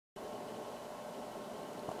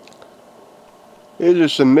These are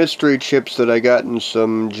some mystery chips that I got in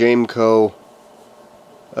some Jameco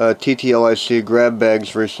TTLIC grab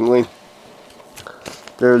bags recently.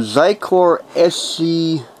 They're Xicor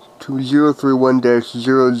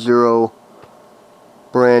SC2031-00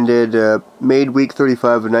 branded, made week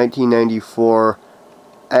 35 of 1994,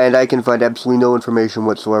 and I can find absolutely no information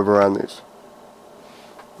whatsoever on these.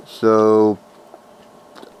 So,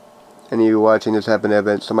 any of you watching this happen to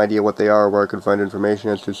have some idea what they are or where I could find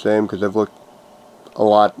information, that's the same, because I've looked a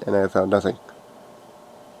lot and I have found nothing.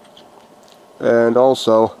 And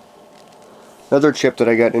also, another chip that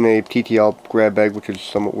I got in a TTL grab bag, which is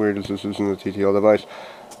somewhat weird as this isn't a TTL device.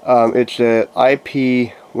 It's a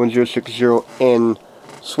IP1060N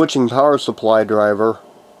switching power supply driver,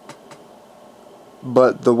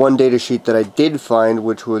 but the one datasheet that I did find,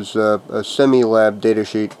 which was a semi-lab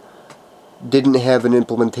datasheet, didn't have an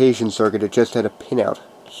implementation circuit, it just had a pinout.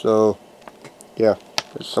 So, yeah,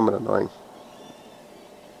 it's somewhat annoying.